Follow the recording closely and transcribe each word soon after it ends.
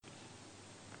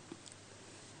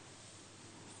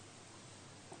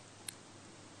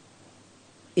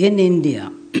In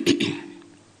India,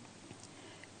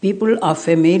 people are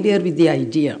familiar with the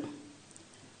idea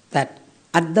that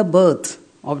at the birth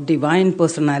of divine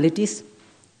personalities,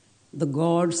 the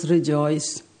gods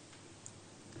rejoice.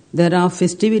 There are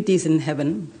festivities in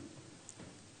heaven,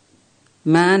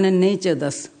 man and nature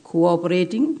thus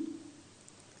cooperating,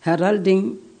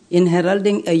 heralding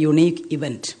a unique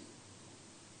event.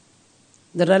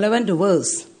 The relevant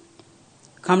verse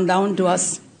come down to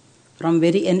us from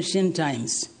very ancient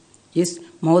times is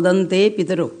Modante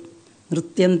Pitaro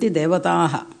Nrityanti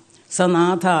Devataha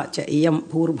Sanatha Cha Iyam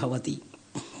Purvavati.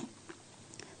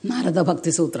 Narada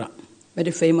Bhakti Sutra,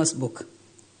 very famous book.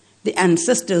 The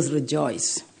ancestors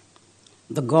rejoice,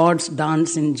 the gods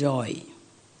dance in joy,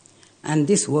 and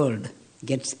this world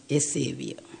gets a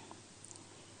savior.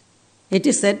 It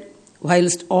is said,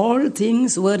 whilst all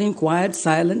things were in quiet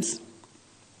silence,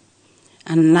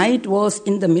 and night was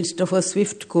in the midst of a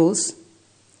swift course,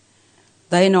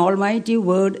 thine almighty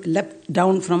word leapt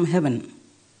down from heaven,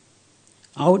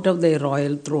 out of thy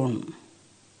royal throne.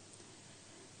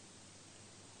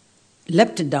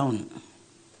 Leapt down.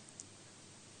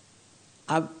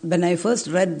 When I first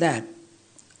read that,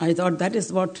 I thought that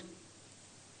is what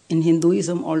in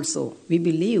Hinduism also we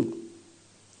believe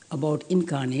about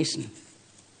incarnation.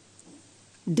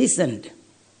 Descend,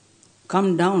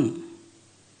 come down.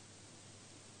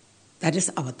 That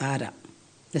is avatara.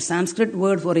 The Sanskrit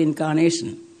word for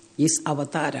incarnation is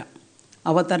avatara.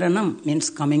 Avataranam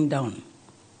means coming down.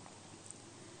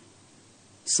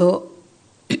 So,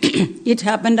 it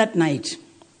happened at night.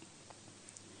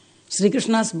 Sri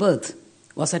Krishna's birth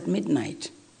was at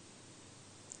midnight.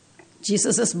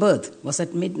 Jesus' birth was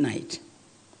at midnight.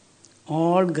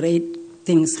 All great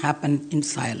things happen in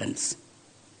silence.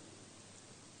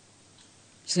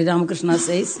 Sri Ramakrishna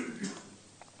says,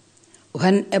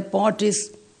 when a pot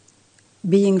is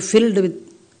being filled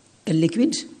with a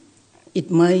liquid,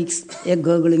 it makes a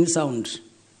gurgling sound.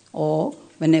 Or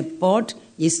when a pot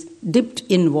is dipped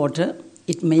in water,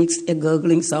 it makes a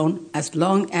gurgling sound as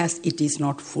long as it is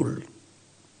not full.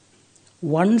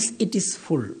 Once it is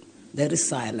full, there is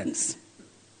silence.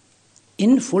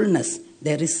 In fullness,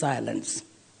 there is silence.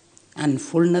 And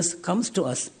fullness comes to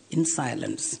us in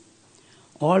silence.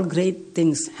 All great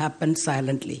things happen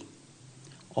silently.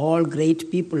 All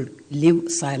great people live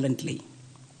silently.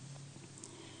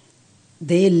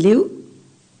 They live,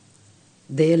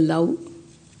 they love,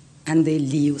 and they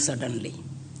leave suddenly.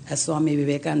 As Swami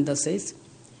Vivekananda says,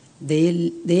 they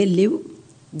live,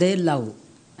 they love,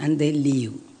 and they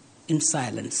leave in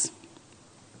silence.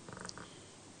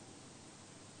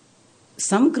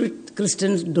 Some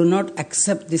Christians do not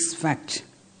accept this fact,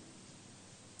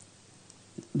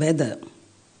 whether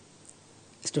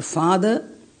it's the Father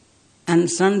and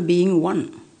Son being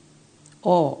one,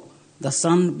 or the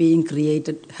Son being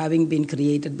created, having been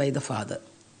created by the Father.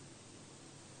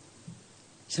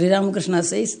 Sri Ramakrishna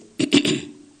says,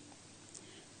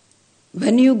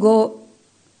 when you go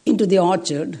into the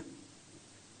orchard,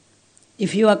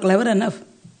 if you are clever enough,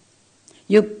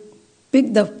 you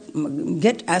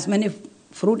get as many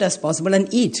fruit as possible and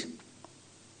eat.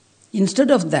 Instead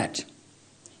of that,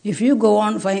 if you go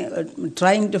on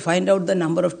trying to find out the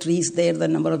number of trees there, the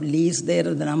number of leaves there,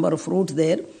 the number of fruits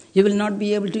there, you will not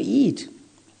be able to eat.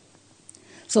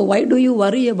 So why do you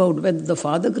worry about whether the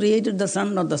Father created the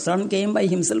Son or the Son came by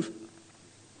himself?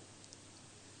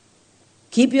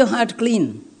 Keep your heart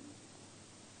clean.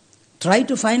 Try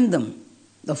to find them,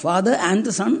 the Father and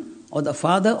the Son, or the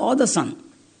Father or the Son,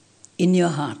 in your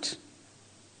heart.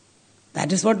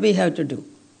 That is what we have to do.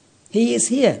 He is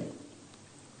here.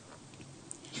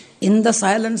 In the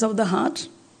silence of the heart,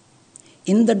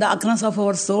 in the darkness of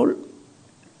our soul,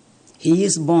 He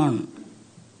is born.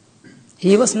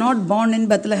 He was not born in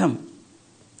Bethlehem.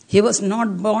 He was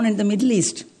not born in the Middle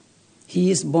East. He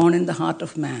is born in the heart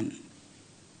of man.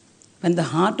 When the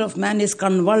heart of man is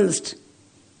convulsed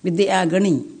with the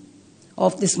agony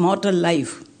of this mortal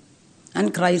life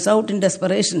and cries out in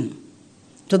desperation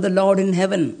to the Lord in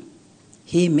heaven,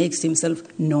 He makes Himself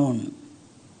known.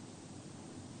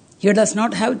 He does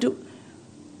not have to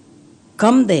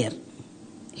come there.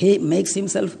 He makes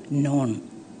Himself known.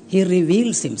 He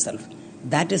reveals Himself.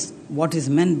 That is what is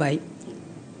meant by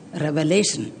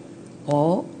revelation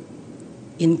or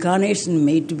incarnation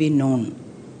made to be known.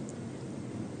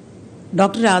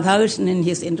 Dr. Radhakrishnan, in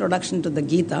his introduction to the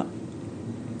Gita,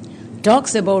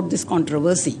 talks about this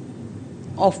controversy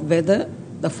of whether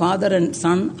the Father and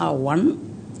Son are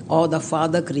one or the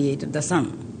Father created the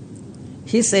Son.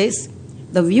 He says,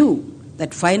 the view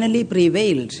that finally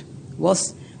prevailed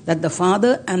was that the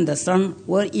Father and the Son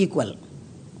were equal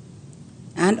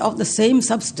and of the same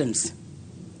substance.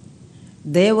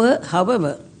 They were,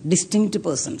 however, distinct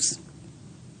persons,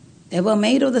 ever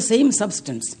made of the same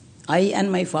substance. I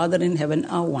and my Father in heaven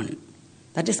are one.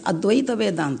 That is Advaita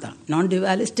Vedanta,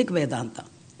 non-dualistic Vedanta,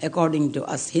 according to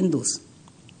us Hindus.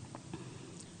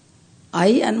 I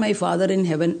and my Father in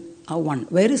heaven are one.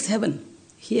 Where is heaven?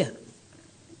 Here,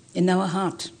 in our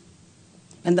heart.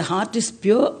 When the heart is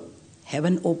pure,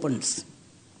 heaven opens.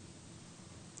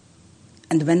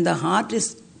 And when the heart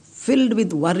is filled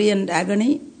with worry and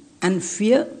agony and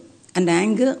fear and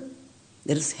anger,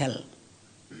 there is hell.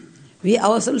 We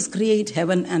ourselves create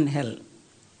heaven and hell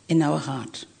in our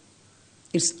heart.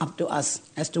 It's up to us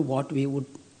as to what we would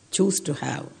choose to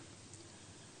have.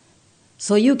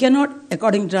 So you cannot,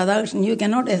 according to Radhakrishnan, you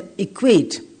cannot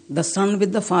equate the Son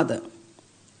with the Father.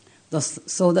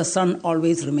 So the Son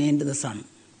always remained the Son.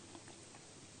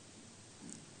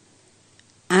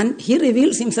 And he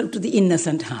reveals himself to the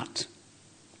innocent heart.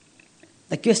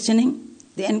 The questioning,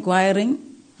 the inquiring,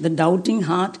 the doubting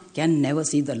heart can never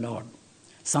see the Lord.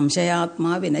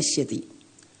 Samshayatma vinashyati.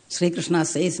 Sri Krishna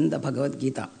says in the Bhagavad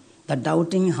Gita, the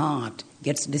doubting heart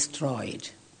gets destroyed.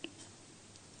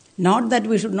 Not that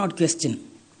we should not question.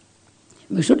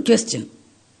 We should question.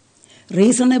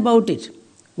 Reason about it,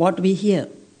 what we hear,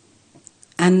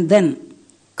 and then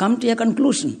come to a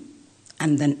conclusion,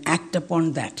 and then act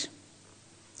upon that.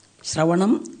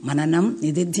 Shravanam, Mananam,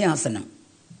 Nididhyasanam.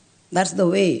 That's the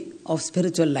way of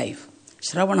spiritual life.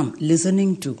 Shravanam,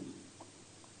 listening to.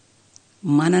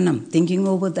 Mananam, thinking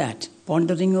over that,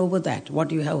 pondering over that,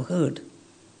 what you have heard.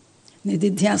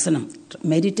 Nididhyasanam,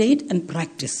 meditate and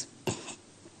practice.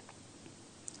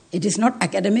 It is not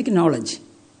academic knowledge.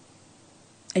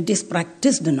 It is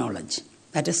practiced knowledge.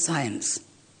 That is science.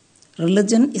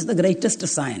 Religion is the greatest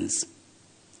science.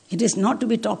 It is not to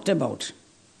be talked about.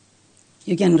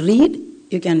 You can read,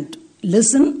 you can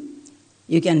listen,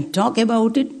 you can talk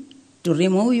about it to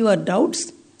remove your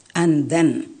doubts and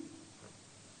then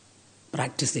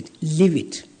practice it, live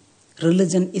it.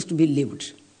 Religion is to be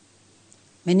lived.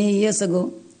 Many years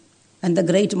ago, when the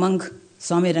great monk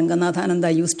Swami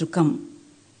Ranganathananda used to come,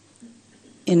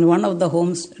 in one of the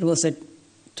homes there was a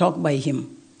talk by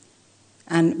him.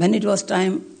 And when it was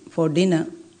time for dinner,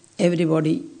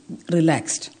 everybody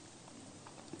relaxed.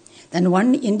 Then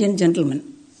one Indian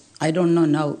gentleman, I don't know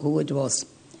now who it was,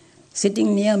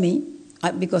 sitting near me,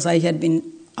 because I had been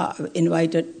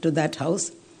invited to that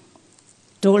house,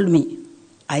 told me,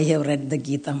 I have read the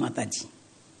Gita, Mataji.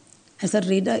 I said,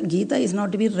 Gita is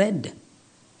not to be read.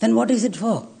 Then what is it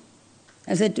for?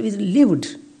 I said, to be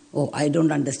lived. Oh, I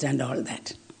don't understand all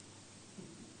that.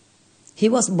 He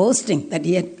was boasting that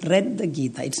he had read the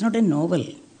Gita. It's not a novel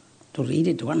to read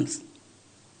it once.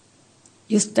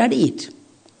 You study it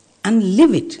and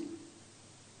live it.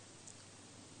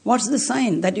 What's the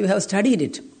sign that you have studied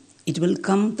it? It will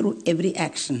come through every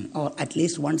action, or at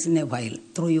least once in a while,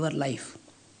 through your life.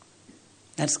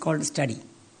 That's called study.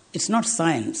 It's not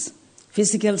science,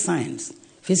 physical science.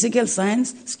 Physical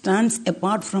science stands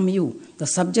apart from you. The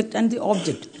subject and the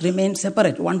object remain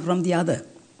separate, one from the other.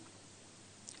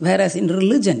 Whereas in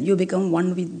religion, you become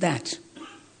one with that.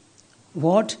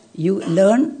 What you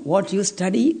learn, what you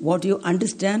study, what you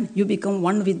understand, you become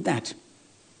one with that.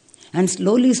 And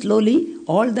slowly, slowly,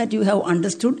 all that you have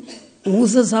understood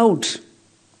oozes out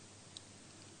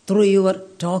through your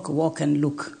talk, walk and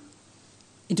look.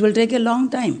 It will take a long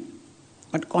time,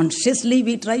 but consciously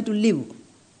we try to live.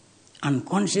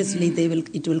 Unconsciously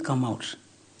it will come out.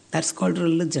 That's called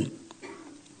religion.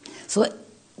 So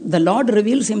the Lord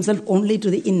reveals himself only to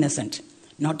the innocent,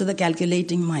 not to the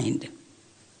calculating mind,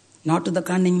 not to the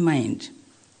cunning mind.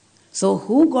 So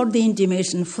who got the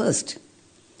intimation first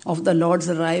of the Lord's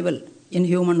arrival in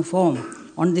human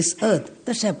form on this earth?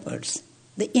 The shepherds,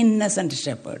 the innocent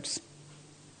shepherds.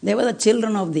 They were the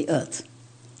children of the earth,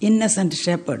 innocent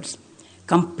shepherds,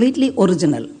 completely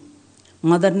original,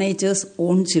 Mother Nature's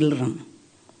own children,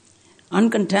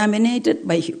 uncontaminated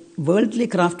by worldly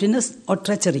craftiness or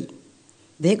treachery.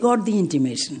 They got the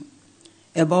intimation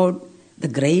about the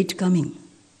great coming.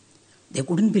 They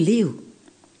couldn't believe.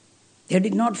 They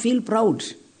did not feel proud.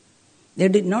 They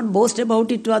did not boast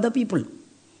about it to other people.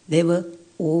 They were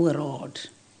overawed.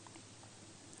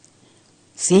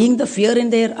 Seeing the fear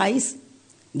in their eyes,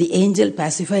 the angel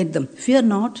pacified them. Fear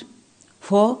not,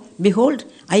 for behold,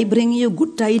 I bring you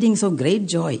good tidings of great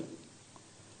joy,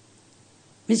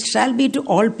 which shall be to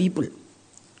all people.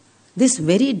 This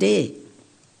very day,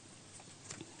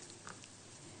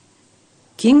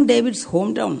 in King David's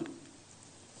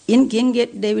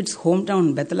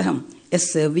hometown, Bethlehem, a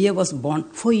Savior was born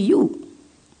for you.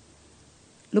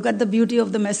 Look at the beauty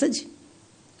of the message.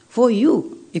 For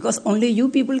you, because only you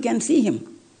people can see him,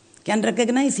 can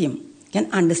recognize him, can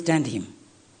understand him.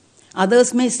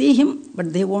 Others may see him,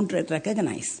 but they won't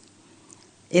recognize.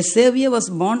 A Savior was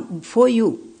born for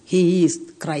you. He is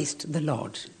Christ the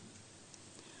Lord.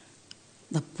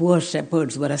 The poor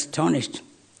shepherds were astonished.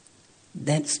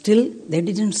 Then still they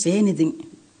didn't say anything.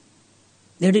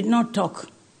 They did not talk.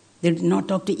 They did not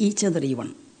talk to each other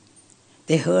even.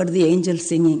 They heard the angels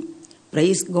singing,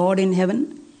 "Praise God in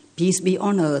heaven, peace be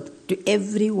on earth to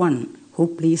everyone who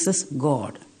pleases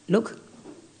God." Look.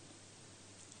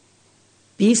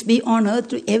 Peace be on earth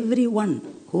to everyone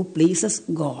who pleases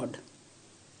God.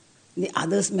 The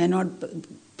others may not,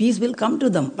 peace will come to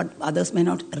them, but others may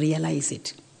not realize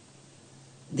it.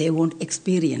 They won't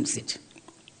experience it.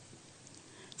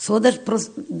 So that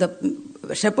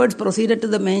the shepherds proceeded to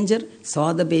the manger,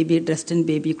 saw the baby dressed in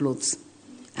baby clothes,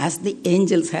 as the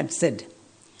angels had said,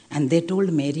 and they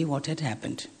told Mary what had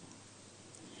happened.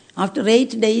 After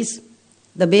 8 days,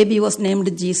 the baby was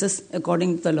named Jesus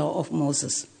according to the law of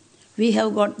Moses. We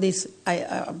have got this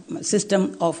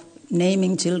system of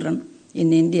naming children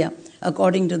in India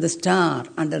according to the star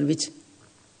under which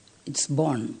it's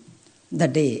born, the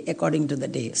day, according to the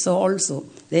day. So also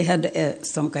they had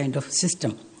some kind of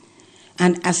system.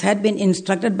 And as had been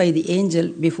instructed by the angel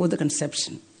before the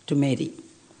conception to Mary.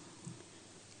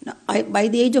 Now, by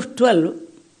the age of 12,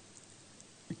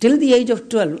 till the age of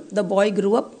 12, the boy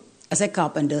grew up as a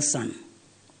carpenter's son.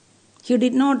 He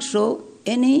did not show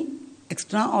any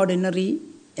extraordinary,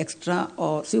 extra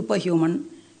or superhuman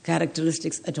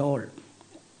characteristics at all.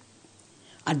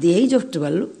 At the age of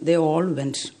 12, they all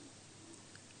went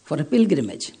for a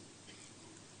pilgrimage.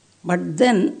 But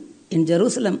then, in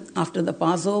Jerusalem, after the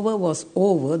Passover was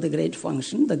over, the great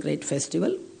function, the great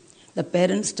festival, the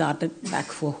parents started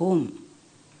back for home.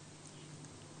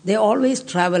 They always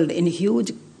traveled in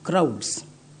huge crowds.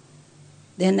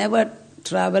 They never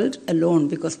traveled alone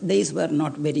because days were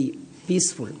not very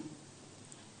peaceful.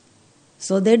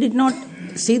 So they did not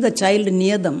see the child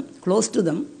near them, close to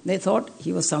them. They thought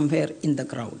he was somewhere in the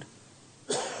crowd.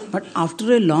 But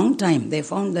after a long time, they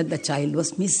found that the child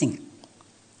was missing.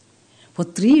 For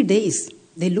 3 days,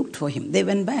 they looked for him. They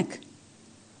went back.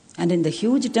 And in the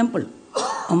huge temple,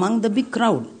 among the big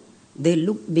crowd, they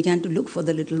began to look for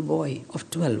the little boy of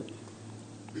 12.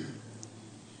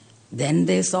 Then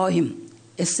they saw him.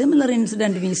 A similar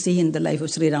incident we see in the life of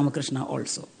Sri Ramakrishna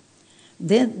also.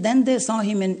 Then they saw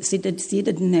him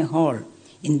seated in a hall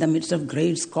in the midst of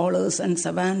great scholars and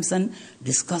savants and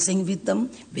discussing with them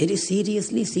very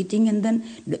seriously, sitting and then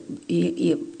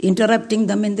interrupting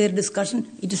them in their discussion.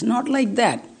 It is not like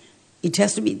that. It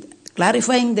has to be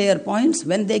clarifying their points.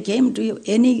 When they came to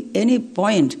any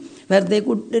point where they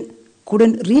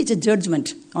couldn't reach a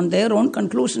judgment on their own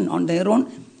conclusion, on their own,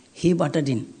 he butted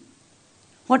in.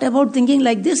 What about thinking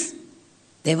like this?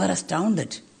 They were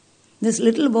astounded. This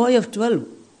little boy of 12,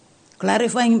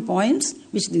 clarifying points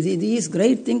which these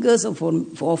great thinkers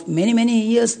of many, many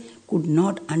years could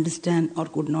not understand or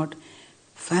could not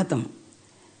fathom.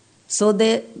 So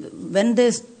when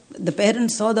the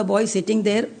parents saw the boy sitting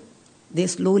there, they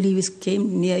slowly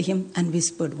came near him and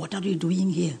whispered, "What are you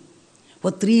doing here? For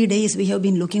 3 days we have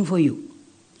been looking for you.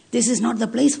 This is not the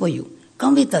place for you.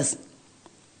 Come with us."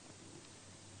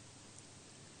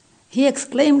 He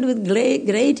exclaimed with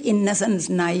great innocence,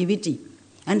 naivety,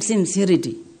 and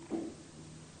sincerity,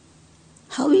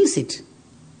 "How is it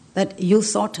that you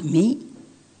sought me?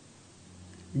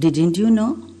 Didn't you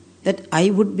know that I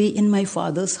would be in my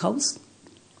Father's house?"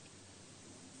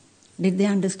 Did they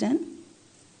understand?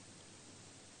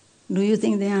 Do you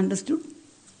think they understood?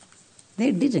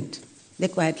 They didn't. They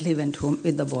quietly went home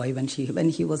with the boy when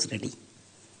he was ready.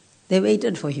 They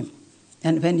waited for him.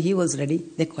 And when he was ready,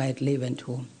 they quietly went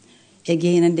home.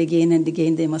 Again and again and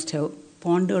again, they must have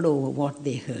pondered over what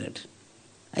they heard.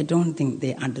 I don't think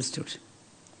they understood.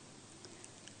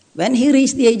 When he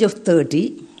reached the age of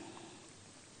 30,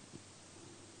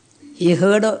 he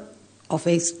heard of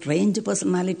a strange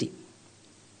personality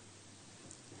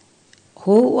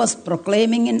who was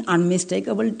proclaiming in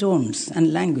unmistakable tones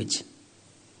and language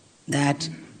that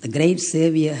the great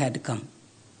Savior had come.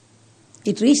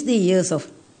 It reached the ears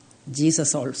of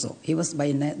Jesus also. He was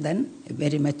by then a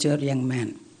very mature young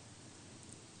man.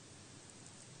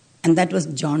 And that was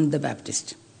John the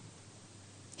Baptist.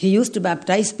 He used to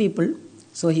baptize people,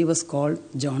 so he was called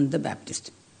John the Baptist.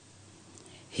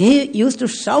 He used to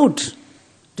shout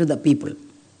to the people,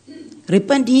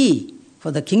 "Repent ye, for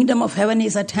the kingdom of heaven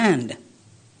is at hand."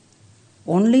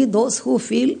 Only those who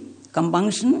feel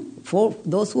compunction, for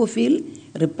those who feel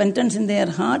repentance in their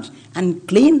heart and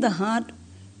clean the heart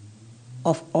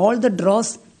of all the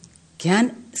dross can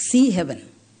see heaven,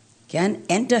 can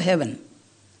enter heaven.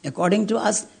 According to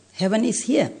us, heaven is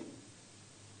here.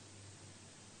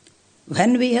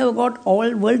 When we have got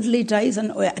all worldly ties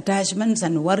and attachments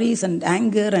and worries and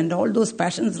anger and all those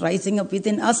passions rising up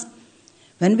within us,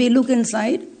 when we look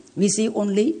inside, we see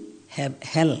only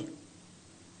hell,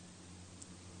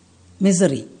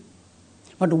 misery.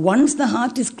 But once the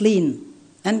heart is clean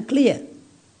and clear,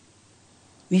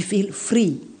 we feel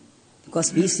free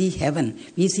because we see heaven.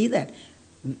 We see that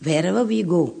wherever we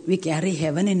go, we carry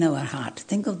heaven in our heart.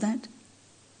 Think of that.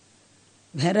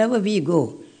 Wherever we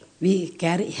go, we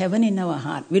carry heaven in our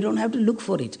heart. We don't have to look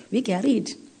for it. We carry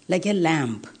it like a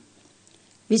lamp,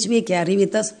 which we carry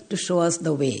with us to show us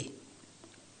the way.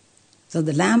 So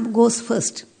the lamp goes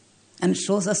first and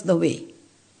shows us the way.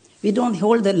 We don't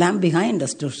hold the lamp behind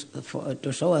us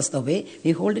to show us the way. We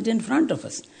hold it in front of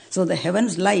us. So the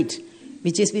heaven's light,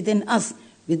 which is within us,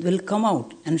 it will come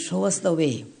out and show us the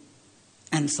way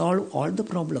and solve all the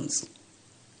problems.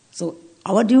 So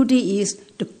our duty is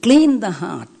to clean the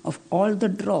heart of all the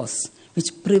dross which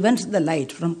prevents the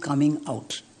light from coming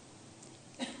out.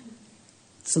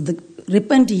 So the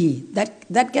repent ye,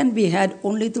 that can be had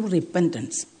only through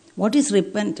repentance. What is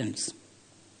repentance?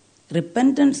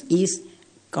 Repentance is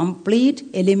complete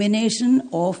elimination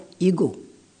of ego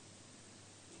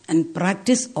and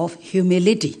practice of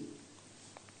humility.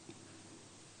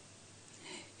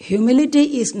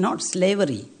 Humility is not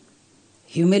slavery.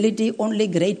 Humility only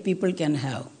great people can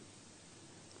have.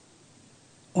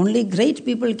 Only great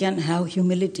people can have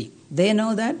humility. They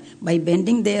know that by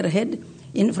bending their head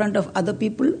in front of other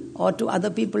people or to other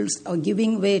people's or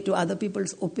giving way to other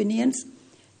people's opinions,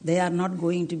 they are not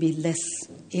going to be less,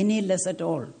 any less at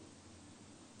all.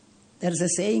 There is a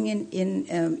saying in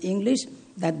English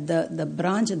that the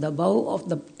branch, the bough of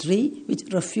the tree which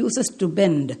refuses to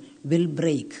bend will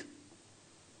break.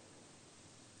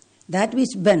 That which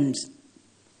bends,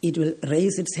 it will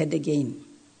raise its head again.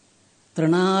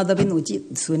 Pranadabin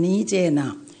Uchit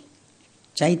Sunichena,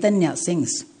 Chaitanya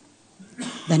sings,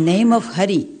 the name of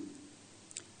Hari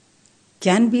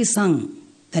can be sung,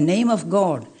 the name of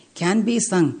God can be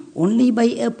sung only by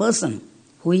a person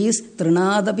who is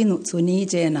Trinadabin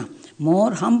Sunichena,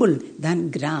 more humble than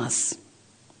grass.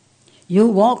 You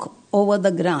walk over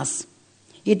the grass,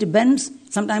 it bends,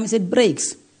 sometimes it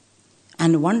breaks,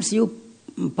 and once you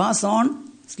pass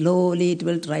on, slowly it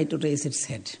will try to raise its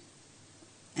head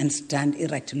and stand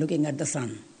erect, looking at the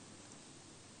sun.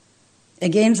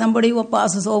 Again, somebody who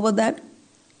passes over that,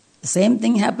 the same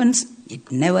thing happens,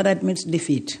 it never admits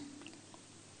defeat.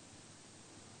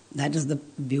 That is the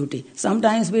beauty.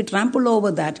 Sometimes we trample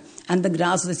over that and the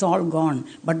grass is all gone,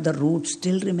 but the root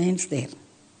still remains there,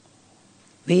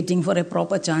 waiting for a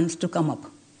proper chance to come up.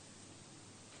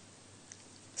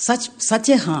 Such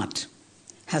a heart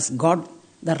has got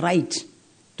the right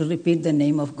to repeat the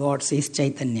name of God, says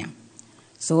Chaitanya.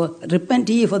 So, repent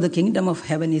ye, for the kingdom of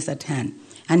heaven is at hand.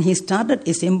 And he started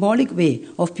a symbolic way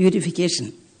of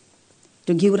purification,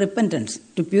 to give repentance,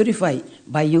 to purify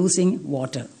by using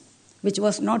water, which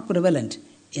was not prevalent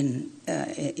in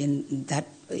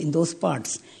those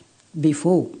parts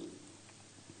before.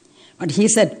 But he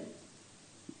said,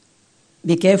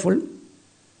 be careful.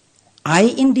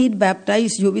 I indeed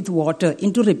baptize you with water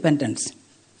into repentance,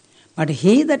 but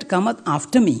he that cometh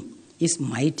after me is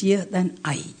mightier than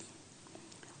I,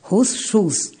 whose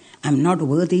shoes I am not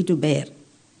worthy to bear.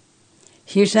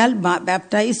 He shall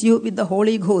baptize you with the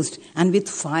Holy Ghost and with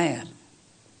fire.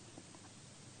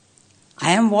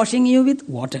 I am washing you with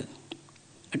water,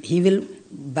 but he will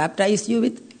baptize you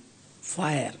with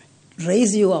fire,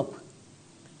 raise you up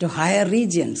to higher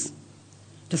regions,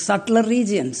 to subtler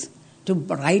regions, to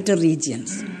brighter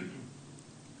regions.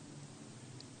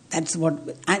 That's what,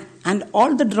 and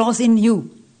all the dross in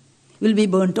you will be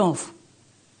burnt off.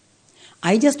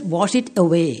 I just wash it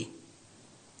away.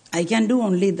 I can do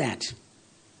only that,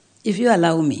 if you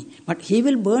allow me. But he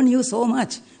will burn you so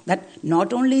much that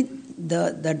not only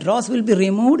the dross will be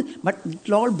removed, but it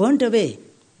will all burnt away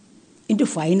into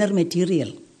finer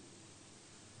material.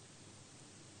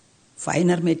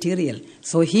 Finer material.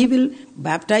 So he will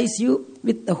baptize you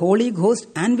with the Holy Ghost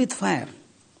and with fire.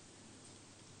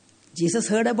 Jesus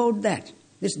heard about that.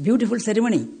 This beautiful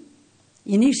ceremony.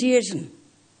 Initiation.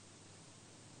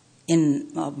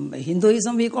 In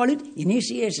Hinduism we call it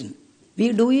initiation.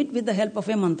 We do it with the help of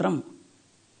a mantram.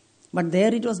 But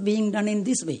there it was being done in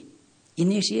this way.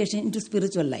 Initiation into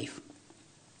spiritual life.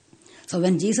 So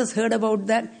when Jesus heard about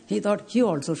that, he thought he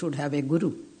also should have a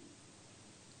guru.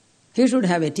 He should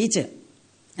have a teacher.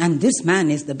 And this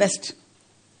man is the best.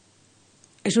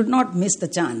 I should not miss the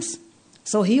chance.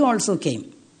 So he also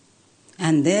came.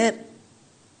 And there,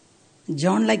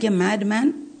 John, like a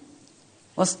madman,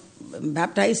 was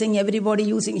baptizing everybody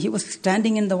he was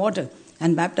standing in the water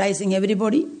and baptizing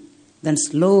everybody Then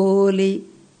slowly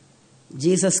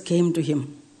Jesus came to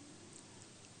him.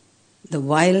 The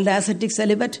wild ascetic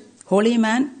celibate, holy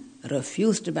man,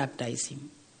 refused to baptize him.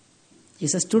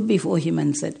 Jesus stood before him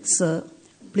and said, "Sir,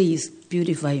 please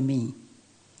purify me."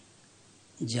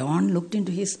 John looked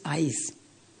into his eyes.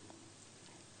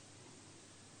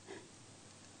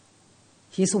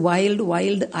 His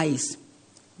wild eyes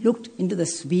looked into the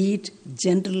sweet,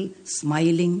 gentle,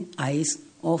 smiling eyes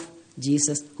of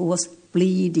Jesus, who was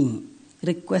pleading,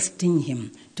 requesting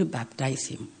him to baptize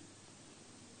him.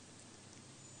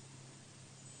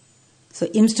 So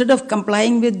instead of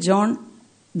complying with John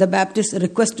the Baptist's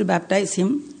request to baptize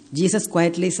him, Jesus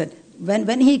quietly said,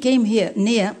 when he came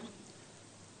near,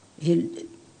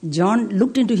 John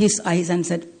looked into his eyes and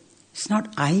said, "It's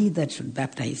not I that should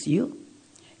baptize you.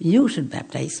 You should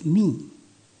baptize me."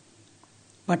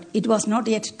 But it was not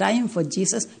yet time for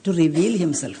Jesus to reveal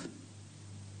himself.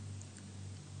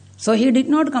 So he did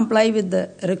not comply with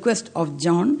the request of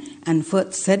John and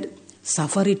first said,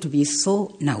 "Suffer it to be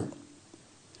so now.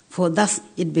 For thus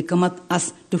it becometh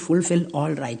us to fulfill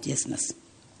all righteousness."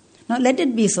 Now let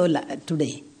it be so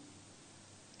today.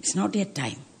 It's not yet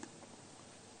time.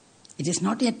 It is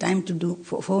not yet time to do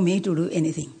for me to do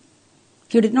anything.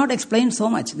 He did not explain so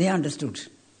much. They understood.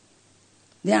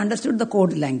 They understood the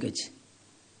code language.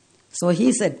 So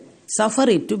he said, "Suffer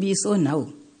it to be so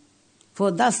now.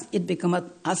 For thus it becometh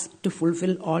us to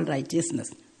fulfill all righteousness,"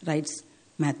 writes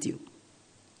Matthew.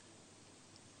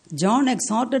 John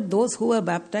exhorted those who were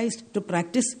baptized to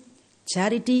practice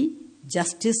charity,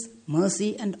 justice,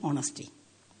 mercy, and honesty.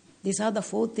 These are the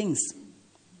 4 things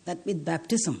that with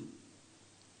baptism,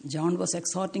 John was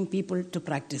exhorting people to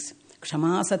practice.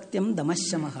 Kshama satyam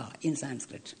damashamaha in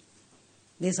Sanskrit.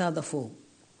 These are the 4.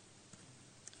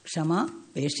 Kshama,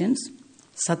 patience.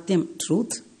 Satyam,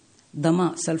 truth.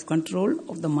 Dhamma, self-control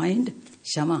of the mind.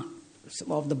 Shama,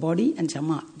 of the body. And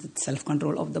Shama,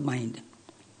 self-control of the mind.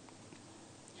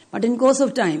 But in course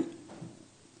of time,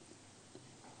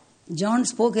 John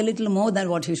spoke a little more than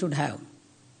what he should have.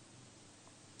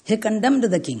 He condemned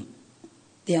the king,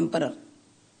 the emperor,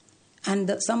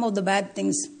 and some of the bad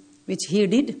things which he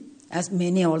did, as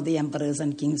many all the emperors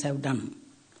and kings have done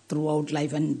throughout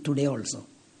life and today also.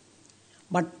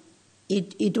 But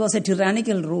it was a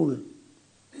tyrannical rule,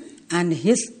 and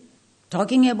his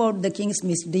talking about the king's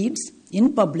misdeeds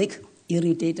in public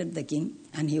irritated the king,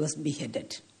 and he was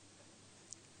beheaded.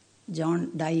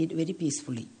 John died very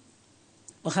peacefully.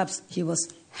 Perhaps he was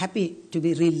happy to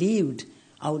be relieved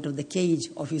out of the cage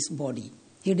of his body.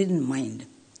 He didn't mind.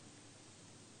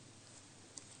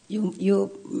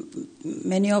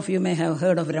 Many of you may have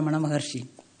heard of Ramana Maharshi.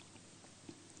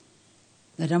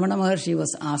 The Ramana Maharshi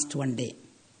was asked one day,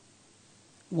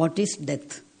 "What is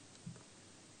death?"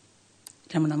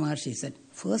 Ramana Maharshi said,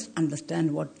 "First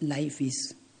understand what life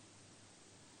is.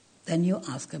 Then you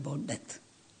ask about death."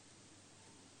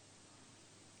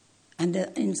 And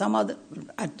in some other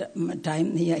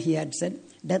time, he had said,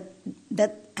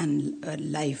 death and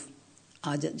life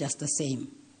are just the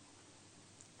same.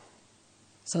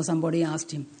 So somebody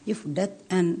asked him, "If death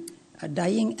and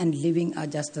dying and living are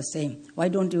just the same, why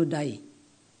don't you die?"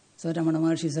 So Ramana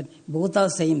Maharshi said, "Both are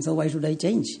same, so why should I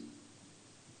change?"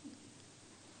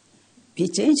 He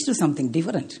changed to something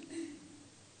different.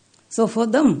 So for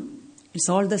them, it's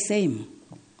all the same.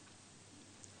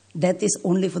 Death is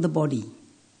only for the body.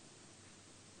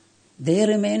 They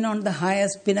remain on the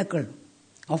highest pinnacle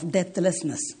of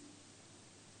deathlessness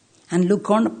and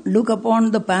look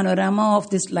upon the panorama of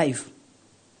this life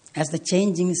as the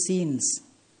changing scenes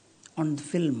on the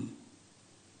film.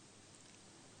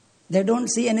 They don't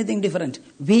see anything different.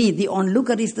 We, the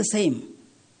onlooker, is the same.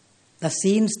 The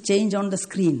scenes change on the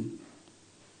screen,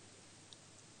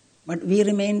 but we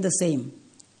remain the same.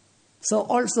 So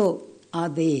also are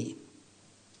they.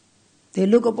 They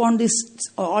look upon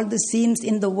all the scenes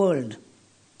in the world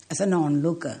as an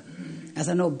onlooker, as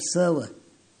an observer,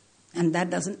 and that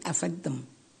doesn't affect them.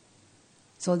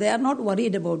 So they are not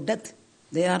worried about death.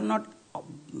 They are not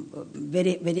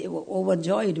very, very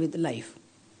overjoyed with life.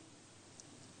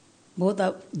 Both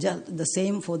are just the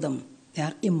same for them. They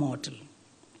are immortal.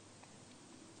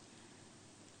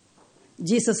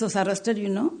 Jesus was arrested,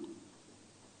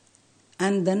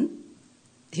 and then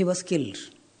he was killed.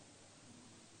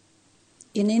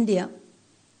 In India,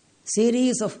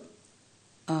 series of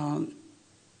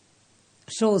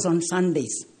shows on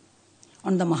Sundays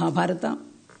on the Mahabharata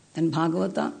and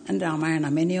Bhagavata and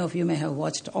Ramayana. Many of you may have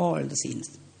watched all the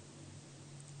scenes.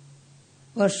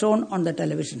 Were shown on the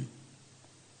television.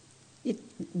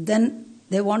 Then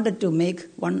they wanted to make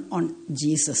one on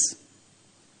Jesus.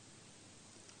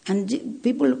 And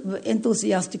people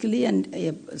enthusiastically and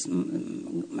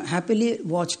happily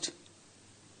watched.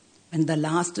 When the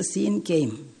last scene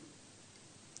came,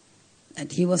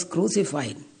 that he was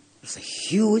crucified, there was a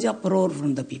huge uproar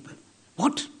from the people.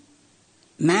 What?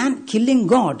 Man killing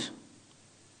God?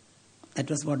 That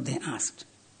was what they asked.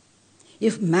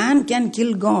 If man can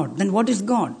kill God, then what is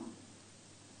God?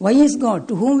 Why is God?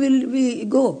 To whom will we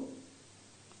go?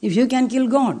 If you can kill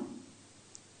God.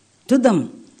 To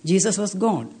them, Jesus was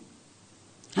God.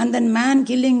 And then man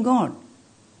killing God.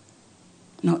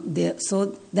 No,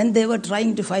 so then they were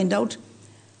trying to find out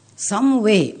some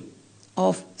way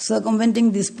of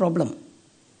circumventing this problem.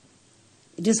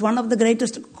 It is one of the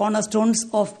greatest cornerstones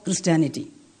of Christianity,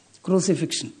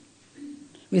 crucifixion.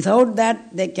 Without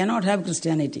that, they cannot have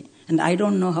Christianity. And I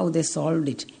don't know how they solved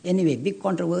it. Anyway, big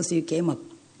controversy came up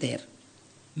there.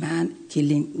 Man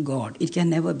killing God. It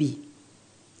can never be.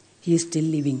 He is still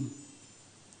living.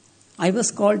 I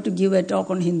was called to give a talk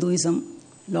on Hinduism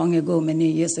long ago, many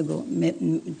years ago,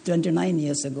 29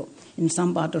 years ago, in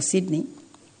some part of Sydney.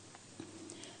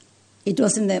 It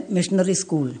was in the missionary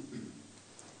school.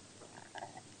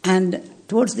 And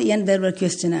towards the end, there were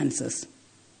question answers.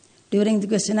 During the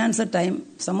question answer time,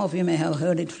 some of you may have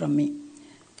heard it from me.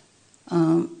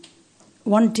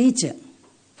 One teacher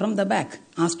from the back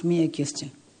asked me a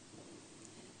question.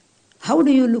 How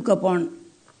do you look upon...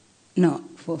 No,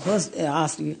 first I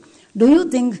asked you, do you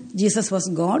think Jesus was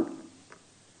God?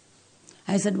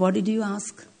 I said, what did you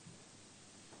ask?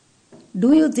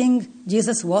 Do you think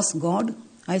Jesus was God?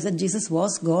 I said, Jesus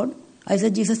was God. I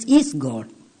said, Jesus is God.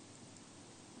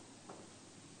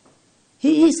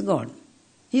 He is God.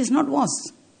 He is not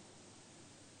was.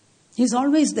 He is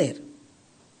always there.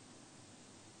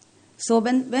 So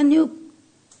when you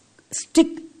stick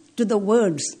to the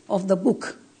words of the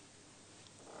book,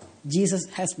 Jesus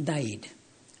has died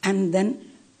and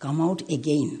then come out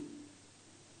again.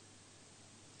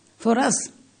 For us,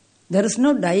 there is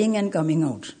no dying and coming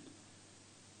out.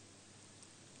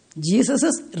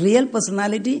 Jesus' real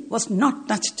personality was not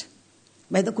touched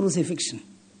by the crucifixion.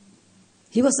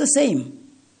 He was the same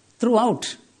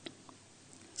throughout.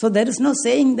 So there is no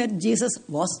saying that Jesus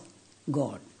was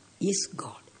God, is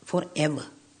God, forever.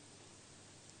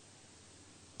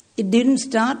 It didn't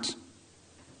start,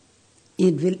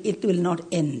 it will not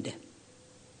end.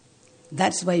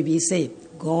 That's why we say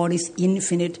God is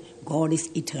infinite, God is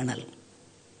eternal.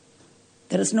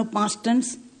 There is no past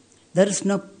tense, there is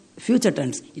no future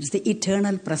tense. It is the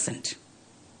eternal present.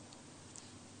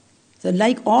 So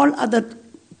like all other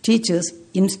teachers,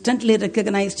 instantly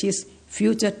recognized his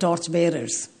future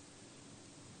torchbearers.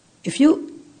 If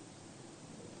you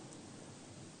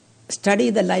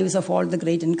study the lives of all the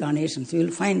great incarnations, you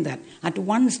will find that at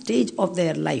one stage of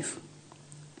their life,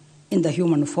 in the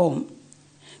human form,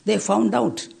 they found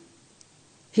out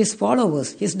his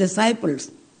followers, his disciples,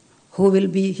 who will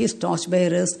be his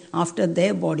torchbearers after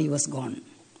their body was gone.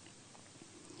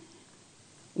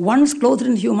 Once clothed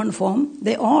in human form,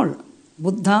 they all,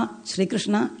 Buddha, Sri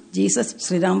Krishna, Jesus,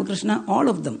 Sri Ramakrishna, all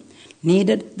of them,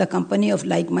 needed the company of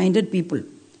like-minded people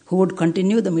who would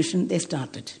continue the mission they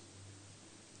started.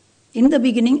 In the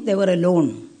beginning, they were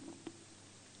alone.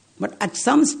 But at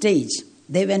some stage,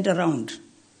 they went around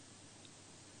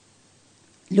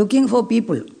looking for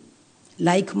people,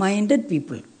 like-minded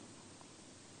people,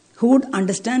 who would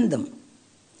understand them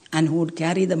and who would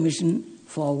carry the mission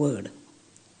forward.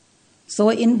 So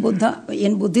in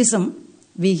Buddhism,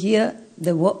 we hear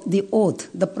the oath,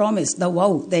 the promise, the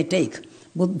vow they take.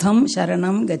 Buddham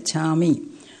sharanam gacchami,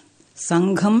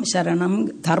 sangham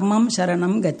sharanam, dharmam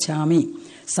sharanam gacchami,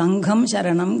 sangham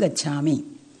sharanam gacchami.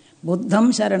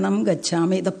 Buddham sharanam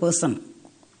gacchami, the person.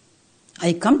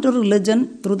 I come to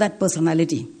religion through that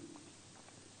personality.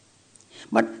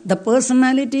 But the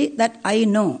personality that I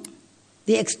know,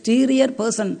 the exterior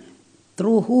person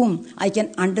through whom I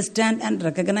can understand and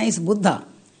recognize Buddha,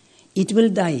 it will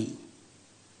die.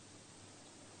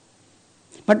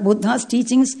 But Buddha's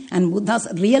teachings and Buddha's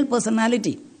real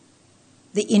personality,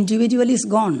 the individual is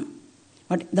gone.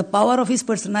 But the power of his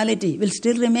personality will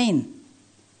still remain.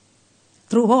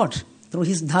 Through what? Through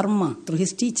his dharma, through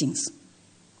his teachings.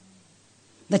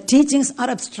 The teachings are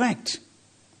abstract.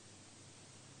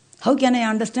 How can I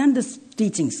understand these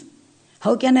teachings?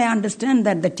 How can I understand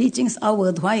that the teachings are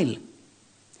worthwhile?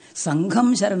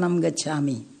 Sangham sharanam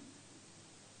gacchami.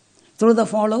 Through the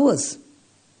followers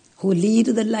who lead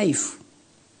the life,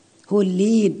 who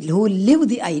live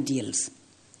the ideals.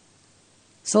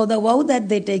 So the vow that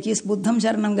they take is Buddham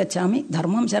sharanam gacchami,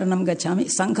 dharmam sharanam gacchami,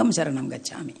 sangham sharanam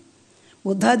gacchami.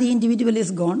 Buddha, the individual,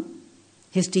 is gone.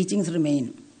 His teachings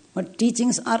remain. But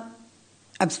teachings are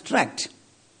abstract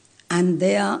and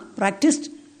they are practiced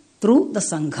through the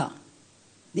Sangha,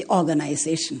 the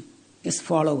organization, his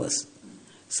followers.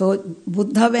 So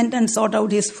Buddha went and sought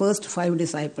out his first 5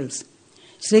 disciples.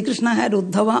 Sri Krishna had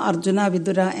Uddhava, Arjuna,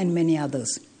 Vidura and many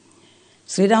others.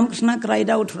 Sri Ramakrishna cried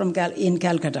out in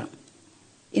Calcutta.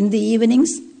 In the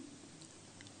evenings,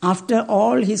 after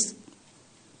all his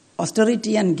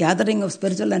austerity and gathering of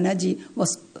spiritual energy,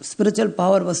 spiritual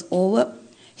power was over,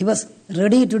 he was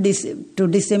ready to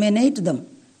disseminate them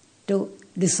to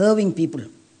deserving people.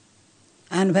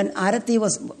 And when Arati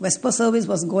Vespa service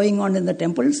was going on in the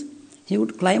temples, he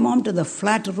would climb onto the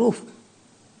flat roof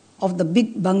of the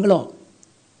big bungalow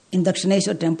in the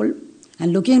Dakshineshwar temple,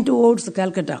 and looking towards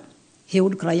Calcutta, he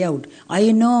would cry out,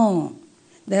 I know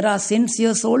there are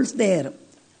sincere souls there.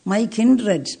 My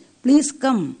kindred, please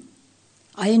come.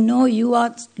 I know you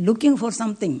are looking for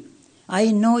something.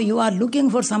 I know you are looking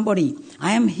for somebody.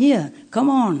 I am here. Come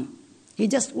on. He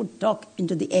just would talk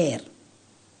into the air.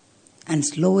 And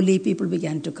slowly people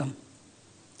began to come.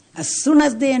 As soon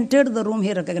as they entered the room,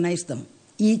 he recognized them,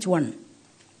 each one.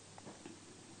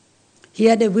 He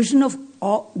had a vision of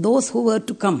all those who were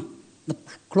to come, the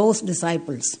close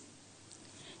disciples.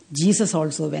 Jesus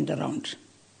also went around.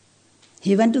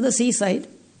 He went to the seaside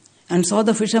and saw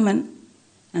the fishermen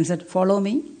and said, follow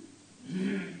me.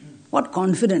 What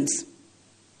confidence.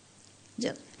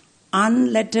 Just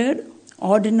unlettered,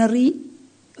 ordinary,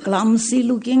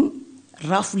 clumsy-looking,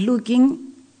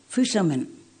 rough-looking fishermen.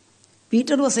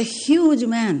 Peter was a huge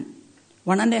man,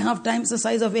 1.5 times the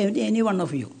size of any one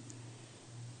of you.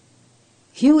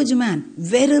 Huge man,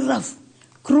 very rough,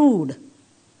 crude,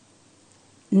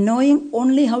 knowing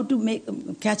only how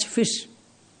to catch fish.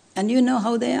 And you know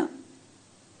how they are?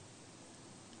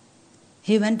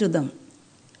 He went to them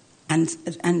and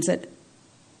said,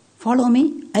 follow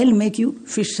me, I'll make you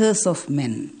fishers of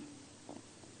men.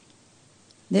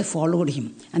 They followed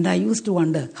him. And I used to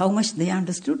wonder how much they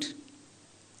understood.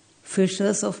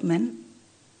 Fishers of men.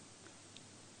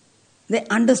 They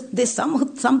understood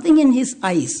something in his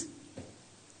eyes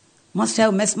must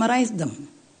have mesmerized them.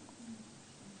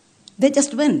 They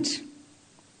just went.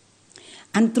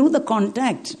 And through the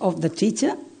contact of the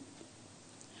teacher,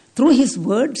 through his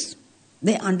words,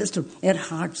 they understood. Their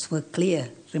hearts were clear,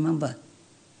 remember.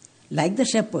 Like the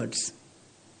shepherds.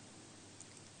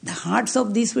 The hearts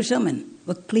of these fishermen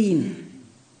were clean.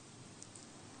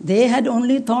 They had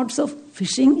only thoughts of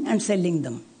fishing and selling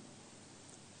them.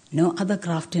 No other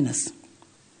craftiness.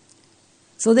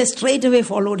 So they straightway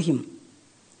followed him.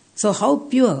 So how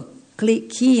pure,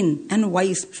 keen and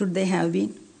wise should they have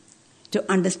been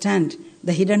to understand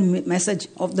the hidden message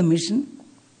of the mission?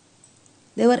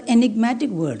 They were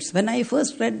enigmatic words. When I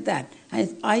first read that,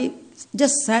 I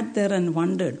just sat there and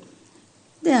wondered,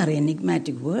 they are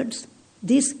enigmatic words.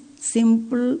 These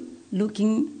simple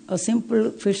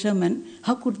fishermen,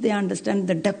 how could they understand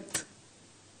the depth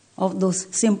of those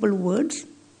simple words?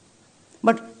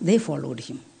 But they followed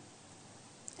him.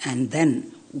 And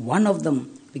then one of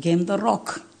them became the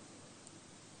rock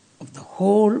of the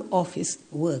whole of his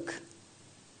work.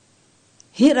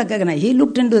 He recognized, he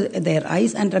looked into their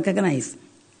eyes and recognized,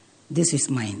 this is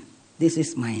mine, this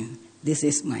is mine, this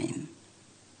is mine.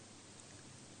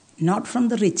 Not from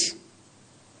the rich,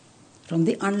 from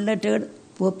the unlettered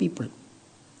poor people.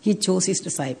 He chose his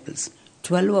disciples.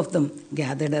 12 of them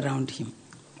gathered around him.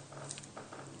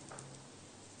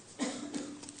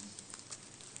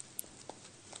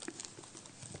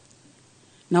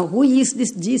 Now, who is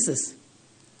this Jesus?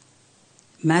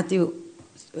 Matthew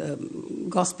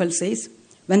Gospel says,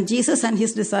 when Jesus and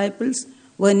his disciples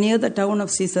were near the town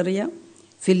of Caesarea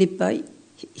Philippi,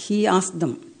 he asked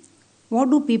them, what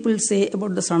do people say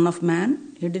about the Son of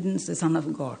Man? He didn't say Son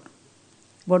of God.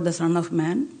 About the Son of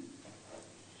Man?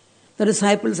 The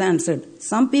disciples answered,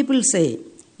 some people say,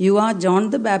 you are John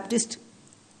the Baptist,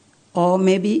 or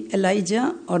maybe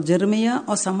Elijah, or Jeremiah,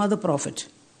 or some other prophet.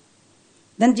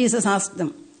 Then Jesus asked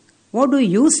them, what do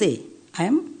you say I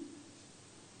am?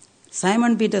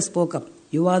 Simon Peter spoke up,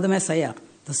 you are the Messiah,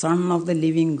 the Son of the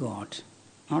living God,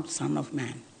 not Son of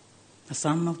Man. The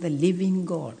Son of the living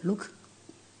God. Look,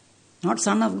 not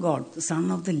Son of God, the Son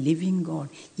of the living God.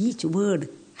 Each word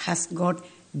has got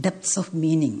depths of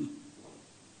meaning.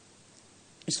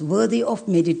 It's worthy of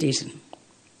meditation.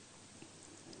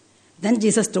 Then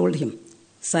Jesus told him,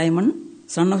 Simon,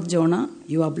 son of Jonah,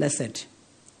 you are blessed.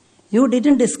 You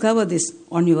didn't discover this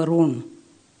on your own.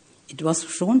 It was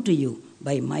shown to you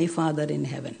by my Father in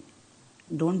heaven.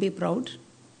 Don't be proud.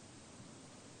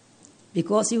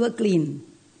 Because you were clean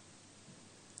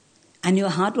and your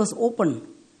heart was open,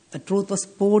 the truth was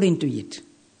poured into it.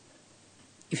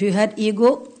 If you had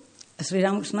ego, as Sri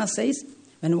Ramakrishna says,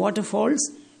 when water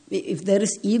falls, If there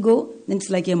is ego, then it's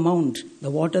like a mount. The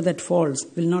water that falls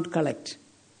will not collect.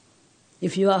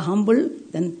 If you are humble,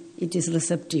 then it is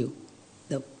receptive.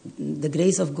 The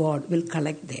grace of God will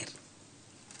collect there.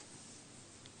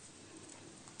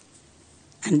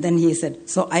 And then he said,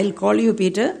 so I'll call you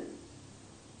Peter.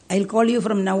 I'll call you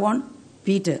from now on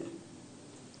Peter,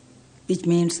 which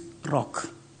means rock.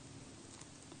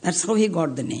 That's how he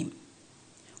got the name.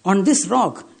 On this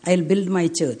rock, I'll build my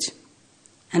church,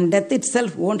 and death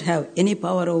itself won't have any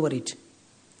power over it.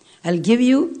 I'll give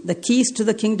you the keys to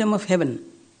the kingdom of heaven,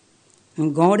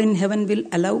 and God in heaven will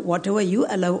allow whatever you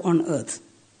allow on earth,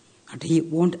 but he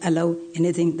won't allow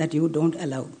anything that you don't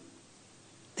allow.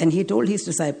 Then he told his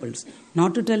disciples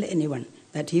not to tell anyone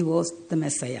that he was the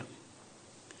Messiah.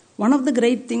 One of the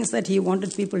great things that he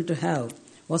wanted people to have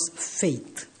was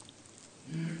faith.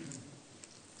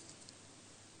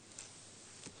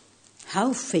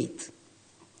 Have faith.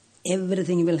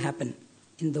 Everything will happen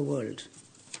in the world.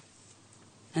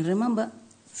 And remember,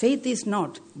 faith is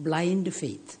not blind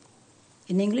faith.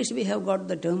 In English, we have got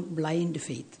the term blind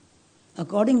faith.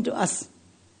 According to us,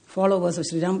 followers of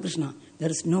Sri Ramakrishna, there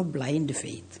is no blind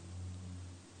faith.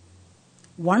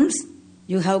 Once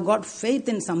you have got faith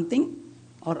in something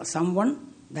or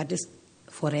someone, that is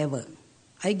forever.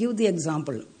 I give the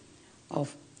example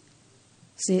of,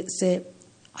 say,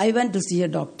 I went to see a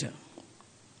doctor.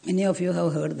 Many of you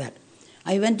have heard that.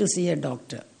 I went to see a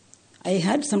doctor. I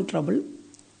had some trouble.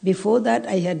 Before that,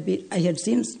 I had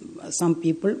seen some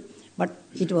people, but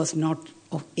it was not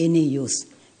of any use.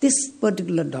 This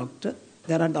particular doctor,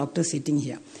 there are doctors sitting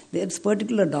here. This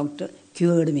particular doctor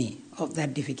cured me of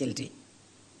that difficulty.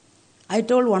 I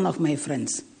told one of my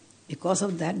friends, because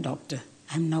of that doctor,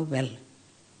 I am now well.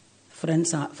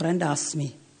 Friend asks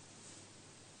me,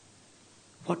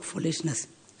 what foolishness.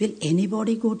 Will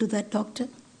anybody go to that doctor?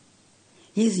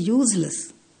 He is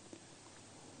useless.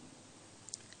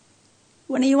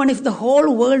 Even if the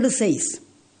whole world says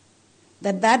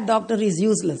that doctor is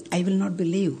useless, I will not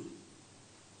believe.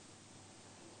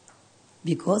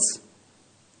 Because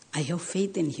I have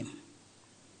faith in him.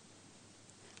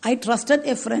 I trusted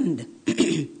a friend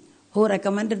who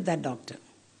recommended that doctor.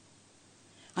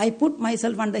 I put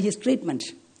myself under his treatment,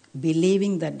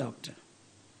 believing that doctor.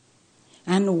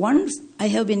 And once I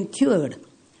have been cured,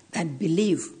 that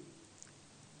belief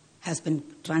has been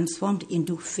transformed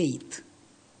into faith.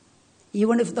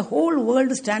 Even if the whole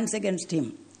world stands against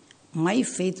him, my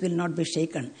faith will not be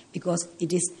shaken because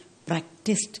it is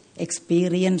practiced,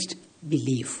 experienced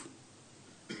belief.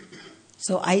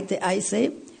 So I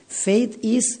say faith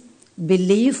is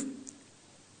belief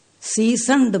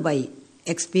seasoned by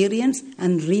experience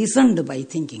and reasoned by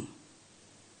thinking.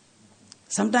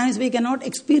 Sometimes we cannot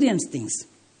experience things,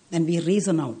 then we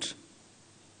reason out.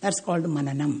 That's called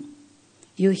mananam.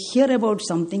 You hear about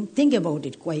something, think about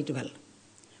it quite well.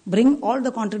 Bring all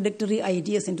the contradictory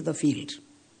ideas into the field.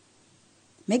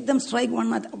 Make them strike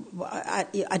one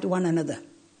at one another.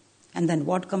 And then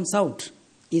what comes out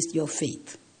is your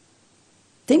faith.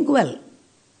 Think well.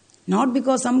 Not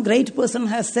because some great person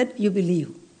has said you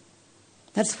believe.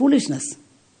 That's foolishness.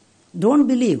 Don't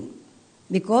believe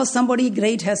because somebody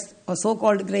great has, or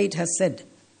so-called great has said.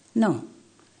 No.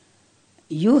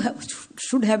 You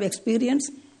should have experience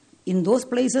in those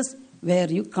places where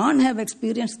you can't have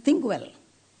experience. Think well.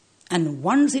 And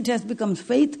once it has become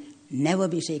faith, never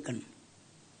be shaken.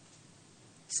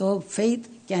 So faith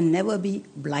can never be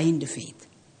blind faith.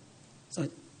 So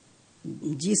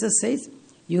Jesus says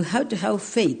you have to have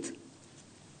faith.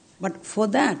 But for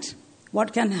that,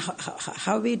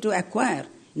 how we to acquire?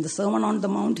 In the Sermon on the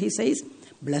Mount, he says,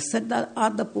 blessed are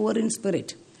the poor in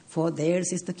spirit, for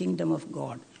theirs is the kingdom of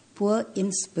God. Poor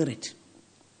in spirit,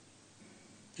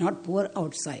 not poor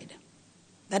outside.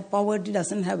 That poverty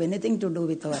doesn't have anything to do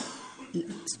with our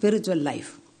spiritual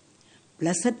life.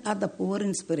 Blessed are the poor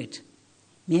in spirit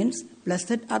means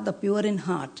blessed are the pure in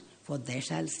heart, for they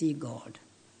shall see God.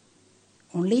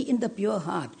 Only in the pure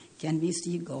heart can we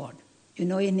see God. You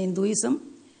know, in Hinduism,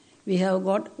 we have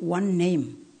got one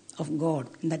name of God,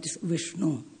 and that is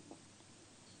Vishnu.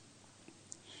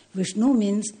 Vishnu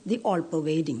means the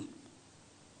all-pervading.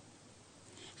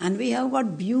 And we have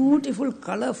got beautiful,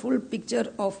 colorful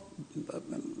picture of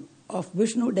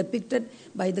Vishnu depicted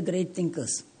by the great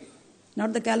thinkers.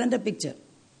 Not the calendar picture,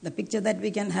 the picture that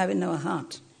we can have in our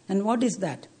heart. And what is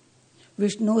that?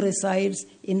 Vishnu resides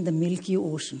in the Milky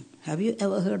Ocean. Have you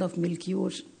ever heard of Milky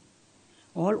Ocean?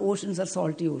 All oceans are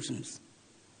salty oceans.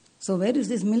 So where is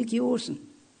this Milky Ocean?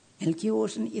 Milky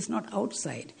Ocean is not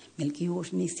outside. Milky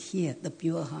Ocean is here, the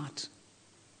pure heart.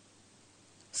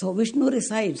 So Vishnu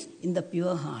resides in the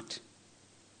pure heart.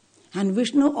 And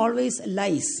Vishnu always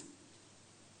lies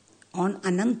on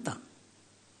Ananta,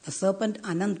 the serpent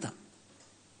Ananta.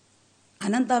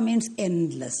 Ananta means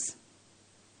endless.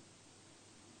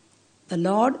 The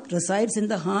Lord resides in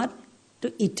the heart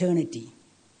to eternity.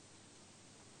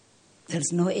 There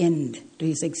is no end to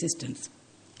his existence,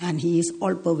 and he is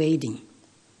all-pervading.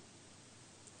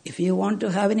 If you want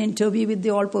to have an interview with the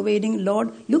all-pervading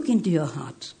Lord, look into your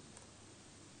heart.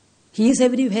 He is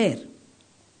everywhere.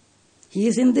 He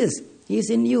is in this. He is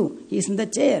in you. He is in the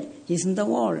chair. He is in the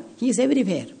wall. He is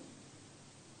everywhere.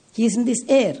 He is in this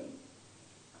air.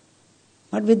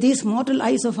 But with these mortal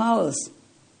eyes of ours,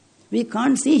 we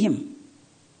can't see him.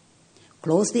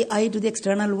 Close the eye to the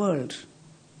external world.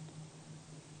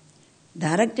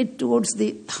 Direct it towards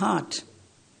the heart.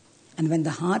 And when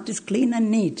the heart is clean and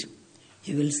neat,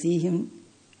 you will see him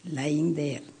lying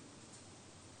there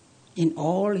in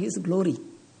all his glory.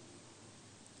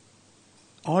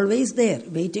 Always there,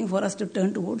 waiting for us to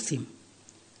turn towards him.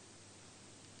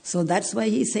 So that's why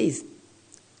he says,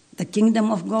 the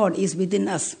kingdom of God is within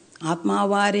us.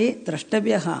 Atmavare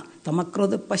drashtabhyaha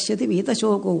tamakrodha pashyati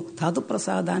vitashoko dhatu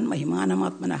prasadan mahimanam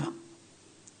atmanaha.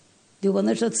 The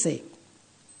Upanishads say,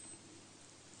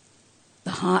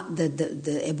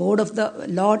 the abode of the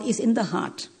Lord is in the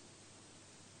heart.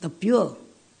 The pure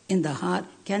in the heart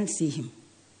can see him.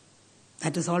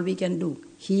 That is all we can do.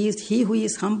 He who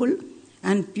is humble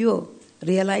and pure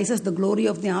realizes the glory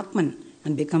of the Atman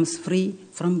and becomes free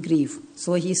from grief.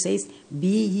 So he says,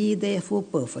 be ye therefore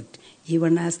perfect,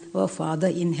 even as our Father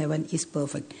in heaven is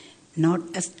perfect. Not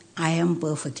as I am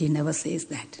perfect. He never says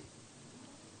that.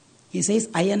 He says,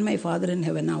 I and my Father in